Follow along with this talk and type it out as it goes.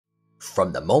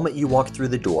From the moment you walk through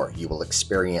the door, you will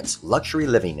experience luxury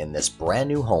living in this brand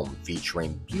new home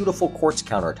featuring beautiful quartz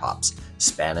countertops,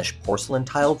 Spanish porcelain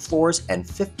tiled floors, and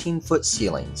 15-foot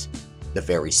ceilings. The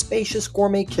very spacious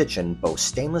gourmet kitchen boasts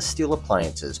stainless steel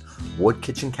appliances, wood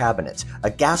kitchen cabinets, a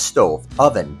gas stove,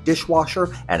 oven,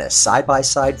 dishwasher, and a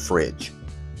side-by-side fridge.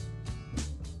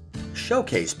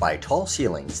 Showcased by tall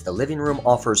ceilings, the living room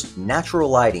offers natural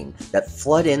lighting that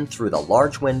flood in through the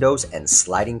large windows and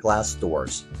sliding glass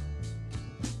doors.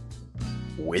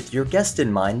 With your guest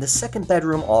in mind, the second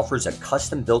bedroom offers a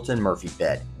custom built-in Murphy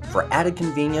bed for added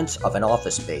convenience of an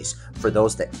office space for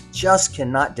those that just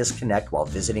cannot disconnect while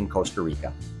visiting Costa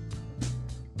Rica.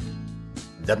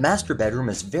 The master bedroom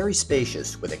is very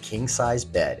spacious with a king-size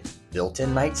bed,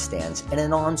 built-in nightstands, and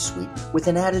an ensuite with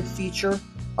an added feature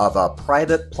of a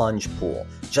private plunge pool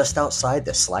just outside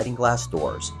the sliding glass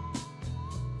doors.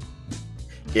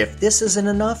 If this isn't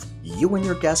enough, you and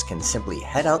your guests can simply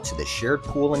head out to the shared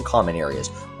pool and common areas,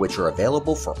 which are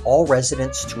available for all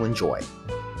residents to enjoy.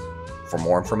 For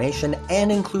more information and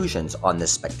inclusions on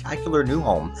this spectacular new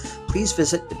home, please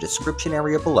visit the description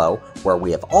area below, where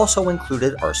we have also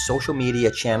included our social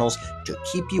media channels to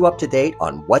keep you up to date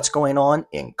on what's going on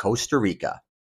in Costa Rica.